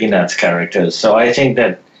characters in the Peanuts characters. So I think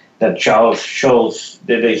that Charles Schulz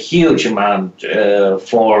did a huge amount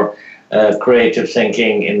for creative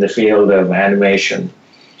thinking in the field of animation.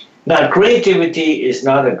 Now, creativity is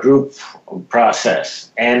not a group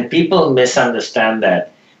process, and people misunderstand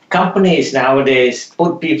that. Companies nowadays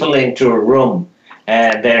put people into a room,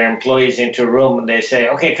 and their employees into a room, and they say,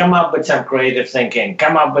 okay, come up with some creative thinking,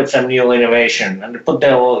 come up with some new innovation, and they put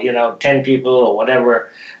their, 10 people or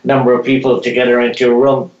whatever number of people together into a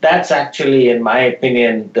room. That's actually, in my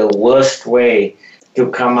opinion, the worst way to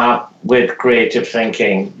come up with creative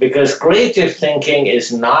thinking, because creative thinking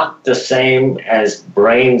is not the same as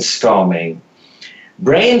brainstorming.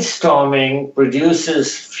 Brainstorming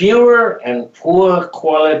produces fewer and poor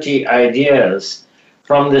quality ideas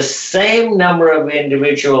from the same number of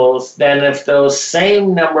individuals than if those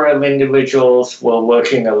same number of individuals were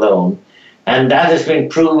working alone. And that has been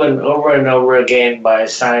proven over and over again by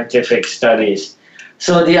scientific studies.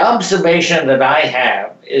 So the observation that I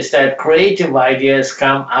have is that creative ideas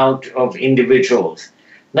come out of individuals.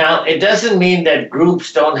 Now, it doesn't mean that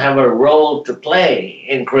groups don't have a role to play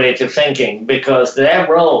in creative thinking, because their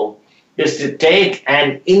role is to take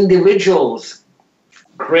an individual's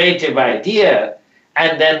creative idea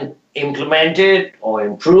and then implement it or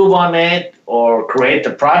improve on it or create the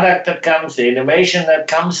product that comes, the innovation that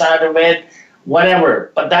comes out of it,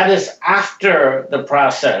 whatever. But that is after the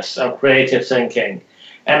process of creative thinking.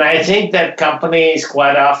 And I think that companies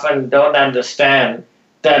quite often don't understand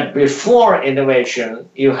that before innovation,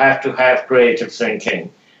 you have to have creative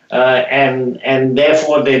thinking. And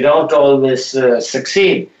therefore, they don't always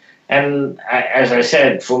succeed. And as I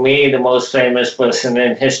said, for me, the most famous person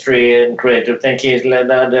in history in creative thinking is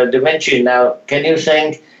Leonardo da Vinci. Now, can you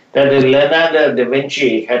think that if Leonardo da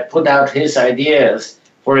Vinci had put out his ideas,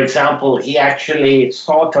 for example, he actually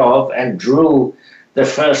thought of and drew the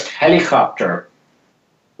first helicopter.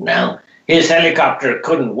 Now, his helicopter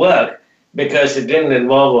couldn't work because it didn't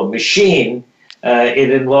involve a machine. It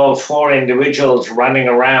involved 4 individuals running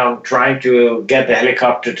around trying to get the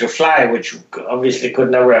helicopter to fly, which obviously could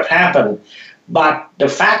never have happened. But the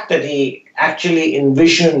fact that he actually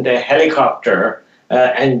envisioned a helicopter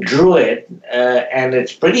and drew it, and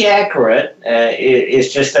it's pretty accurate,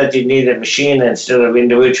 it's just that you need a machine instead of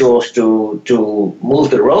individuals to move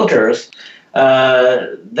the rotors,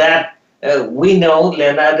 we know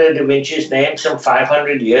Leonardo da Vinci's name some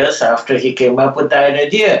 500 years after he came up with that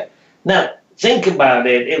idea. Now, think about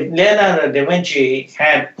it. If Leonardo da Vinci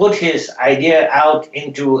had put his idea out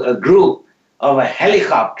into a group of a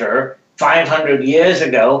helicopter 500 years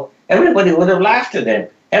ago, everybody would have laughed at him.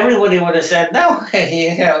 Everybody would have said, no,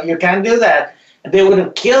 you can't do that. They would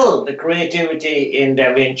have killed the creativity in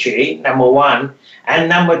Da Vinci, number one. And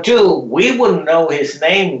number two, we wouldn't know his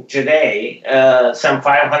name today, some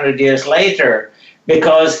 500 years later,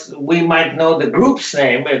 because we might know the group's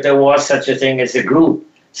name if there was such a thing as a group.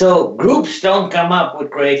 So groups don't come up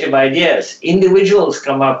with creative ideas. Individuals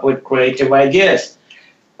come up with creative ideas.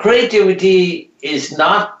 Creativity is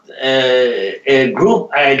not a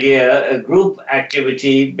group idea, a group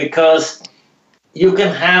activity, because you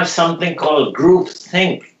can have something called group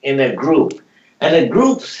think in a group. And a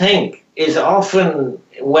group think is often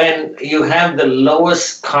when you have the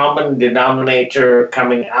lowest common denominator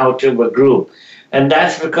coming out of a group. And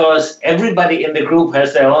that's because everybody in the group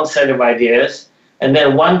has their own set of ideas. And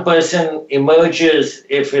then one person emerges,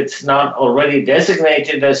 if it's not already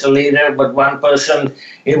designated as a leader, but one person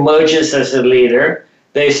emerges as a leader.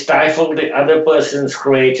 They stifle the other person's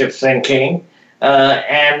creative thinking.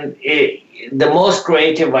 The most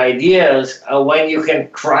creative ideas are when you can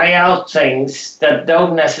try out things that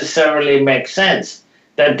don't necessarily make sense,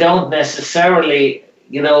 that don't necessarily,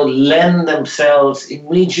 lend themselves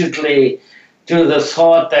immediately to the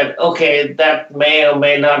thought that, okay, that may or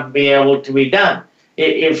may not be able to be done.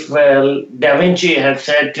 If Da Vinci had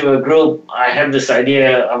said to a group, I have this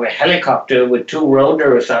idea of a helicopter with 2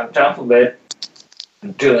 rotors on top of it,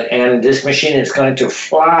 and this machine is going to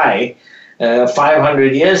fly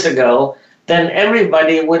 500 years ago, then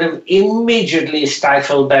everybody would have immediately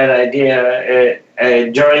stifled that idea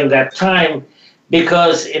during that time,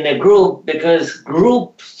 because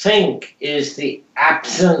group think is the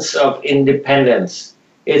absence of independence.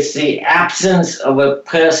 It's the absence of a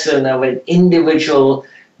person, of an individual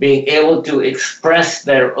being able to express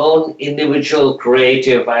their own individual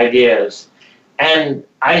creative ideas. And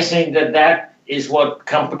I think that is what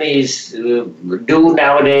companies do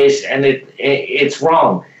nowadays, and it's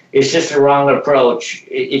wrong. It's just a wrong approach.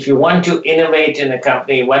 If you want to innovate in a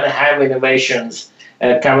company, you want to have innovations,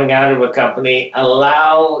 coming out of a company.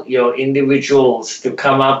 Allow your individuals to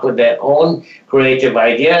come up with their own creative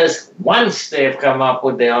ideas. Once they've come up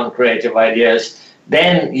with their own creative ideas,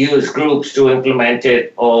 then use groups to implement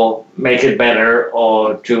it or make it better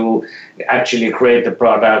or to actually create the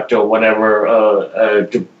product or whatever,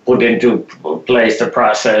 to put into place the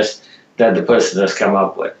process that the person has come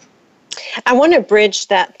up with. I want to bridge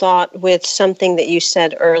that thought with something that you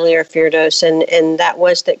said earlier, Firdaus, and that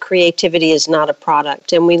was that creativity is not a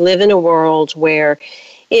product. And we live in a world where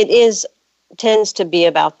it tends to be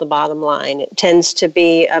about the bottom line. It tends to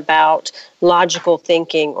be about logical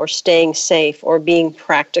thinking or staying safe or being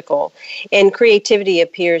practical. And creativity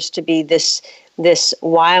appears to be this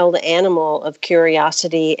wild animal of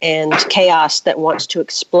curiosity and chaos that wants to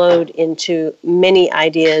explode into many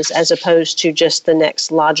ideas as opposed to just the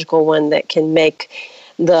next logical one that can make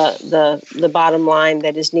the bottom line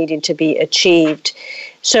that is needing to be achieved.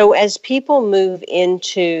 So as people move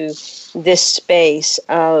into this space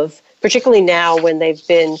of, particularly now when they've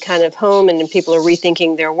been kind of home and people are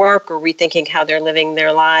rethinking their work or rethinking how they're living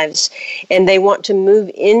their lives, and they want to move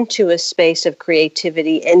into a space of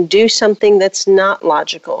creativity and do something that's not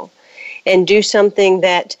logical and do something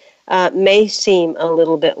that may seem a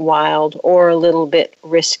little bit wild or a little bit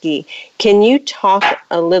risky. Can you talk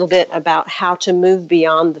a little bit about how to move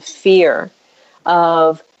beyond the fear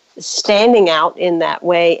of standing out in that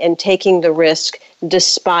way and taking the risk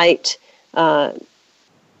despite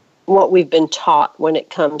what we've been taught when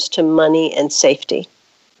it comes to money and safety?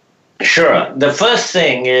 Sure. The first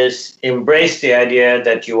thing is embrace the idea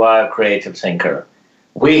that you are a creative thinker.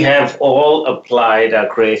 We have all applied our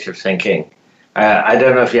creative thinking. I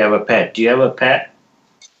don't know if you have a pet. Do you have a pet?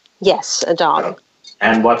 Yes, a dog.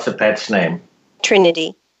 And what's the pet's name?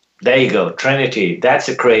 Trinity. There you go, Trinity. That's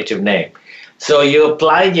a creative name. So you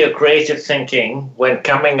applied your creative thinking when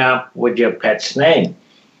coming up with your pet's name.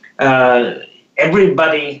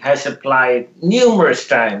 Everybody has applied numerous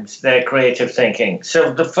times their creative thinking.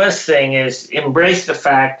 So the first thing is embrace the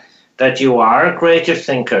fact that you are a creative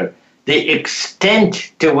thinker. The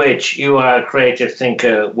extent to which you are a creative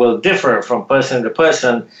thinker will differ from person to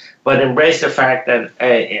person, but embrace the fact that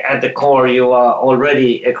at the core you are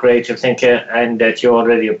already a creative thinker and that you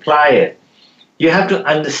already apply it. You have to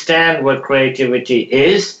understand what creativity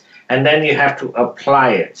is, and then you have to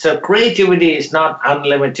apply it. So creativity is not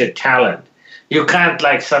unlimited talent. You can't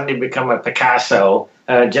suddenly become a Picasso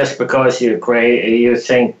just because you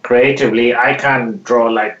think creatively. I can't draw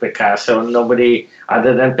like Picasso. Nobody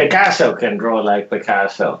other than Picasso can draw like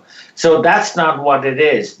Picasso. So that's not what it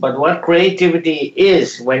is. But what creativity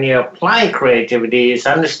is, when you apply creativity, is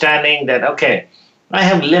understanding that, okay, I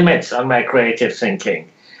have limits on my creative thinking.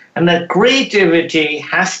 And that creativity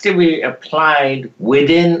has to be applied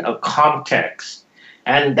within a context.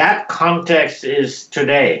 And that context is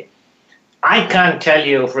today. I can't tell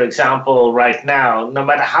you, for example, right now, no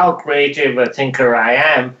matter how creative a thinker I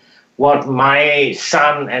am, what my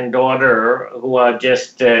son and daughter, who are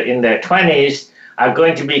just in their 20s, are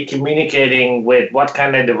going to be communicating with, what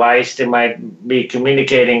kind of device they might be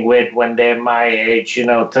communicating with when they're my age,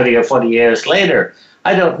 30 or 40 years later.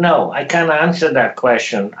 I don't know. I can't answer that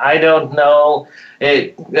question. I don't know.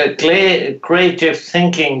 Creative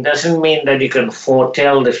thinking doesn't mean that you can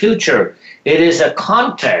foretell the future. It is a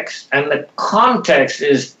context, and the context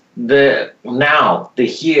is the now, the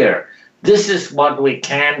here. This is what we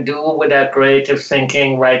can do with our creative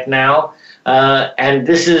thinking right now, and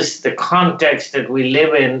this is the context that we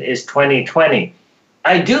live in is 2020.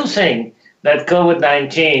 I do think that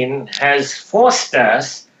COVID-19 has forced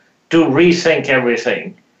us to rethink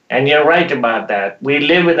everything, and you're right about that. We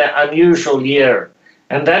live in an unusual year,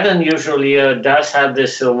 and that unusual year does have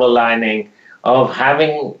this silver lining of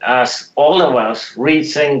having us, all of us,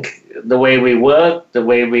 rethink the way we work, the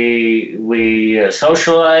way we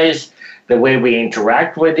socialize, the way we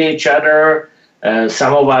interact with each other.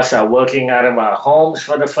 Some of us are working out of our homes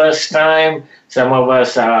for the first time. Some of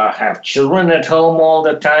us have children at home all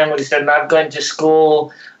the time because they're not going to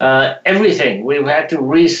school. Everything. We've had to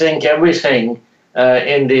rethink everything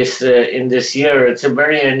in this year. It's a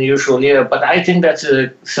very unusual year, but I think that's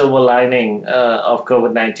a silver lining of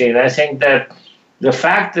COVID-19. I think that the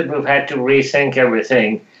fact that we've had to rethink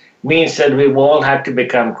everything means that we've all had to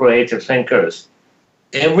become creative thinkers.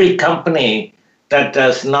 Every company that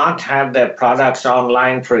does not have their products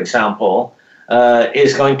online, for example,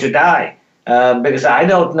 is going to die. Because I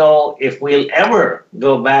don't know if we'll ever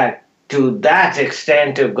go back to that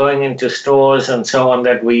extent of going into stores and so on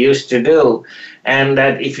that we used to do. And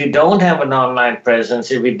that if you don't have an online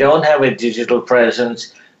presence, if you don't have a digital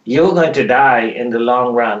presence, you're going to die in the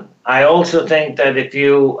long run. I also think that if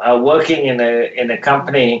you are working in a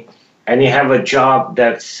company and you have a job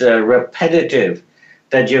that's repetitive,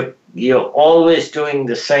 that you're always doing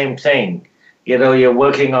the same thing. You're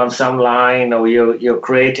working on some line, or you're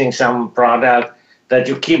creating some product that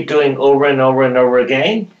you keep doing over and over and over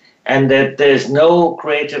again, and that there's no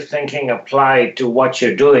creative thinking applied to what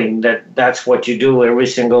you're doing, that's what you do every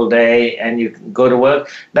single day, and you go to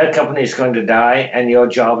work, that company is going to die and your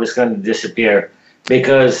job is going to disappear.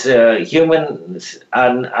 Because humans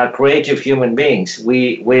are creative human beings.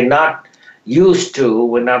 We're not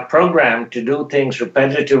programmed to do things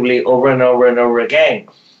repetitively over and over and over again.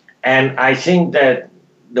 And I think that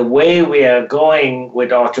the way we are going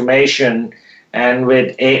with automation and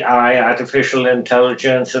with AI, artificial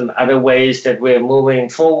intelligence, and other ways that we're moving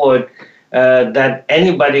forward, that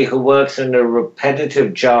anybody who works in a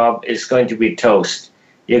repetitive job is going to be toast.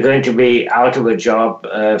 You're going to be out of a job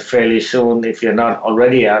fairly soon, if you're not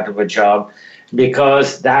already out of a job,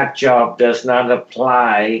 because that job does not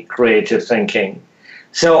apply creative thinking.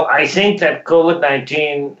 So I think that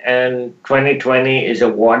COVID-19 and 2020 is a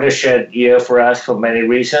watershed year for us for many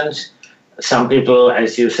reasons. Some people,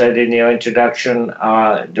 as you said in your introduction,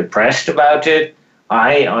 are depressed about it.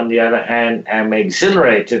 I, on the other hand, am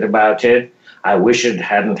exhilarated about it. I wish it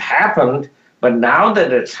hadn't happened, but now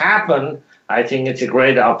that it's happened, I think it's a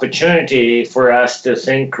great opportunity for us to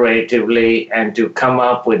think creatively and to come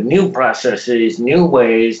up with new processes, new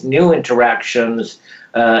ways, new interactions,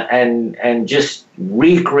 and just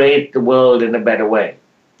recreate the world in a better way.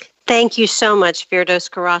 Thank you so much, Firdaus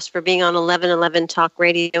Kharas, for being on 1111 Talk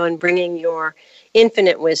Radio and bringing your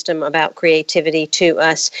infinite wisdom about creativity to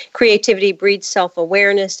us. Creativity breeds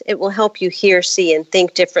self-awareness. It will help you hear, see, and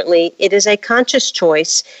think differently. It is a conscious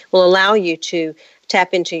choice, will allow you to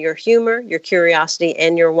tap into your humor, your curiosity,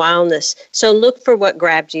 and your wildness. So look for what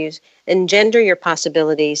grabbed you, engender your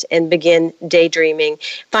possibilities, and begin daydreaming.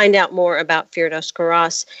 Find out more about Firdaus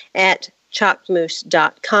Kharas at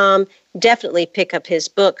chalkmoose.com. Definitely pick up his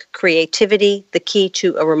book, Creativity, The Key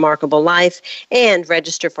to a Remarkable Life, and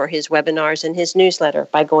register for his webinars and his newsletter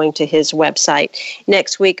by going to his website.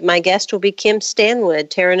 Next week, my guest will be Kim Stanwood,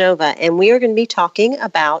 Terra Nova, and we are going to be talking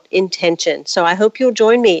about intention. So I hope you'll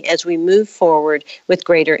join me as we move forward with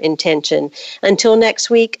greater intention. Until next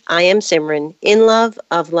week, I am Simran, in love,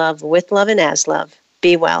 of love, with love, and as love.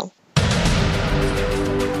 Be well.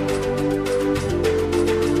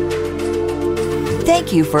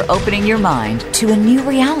 Thank you for opening your mind to a new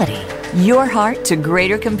reality, your heart to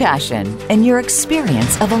greater compassion, and your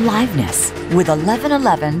experience of aliveness with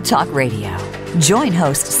 1111 Talk Radio. Join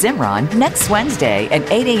host Simran next Wednesday at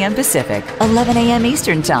 8 a.m. Pacific, 11 a.m.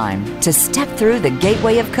 Eastern Time to step through the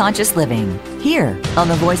gateway of conscious living here on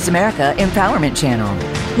the Voice America Empowerment Channel.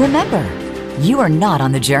 Remember, you are not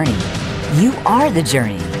on the journey. You are the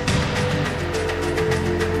journey.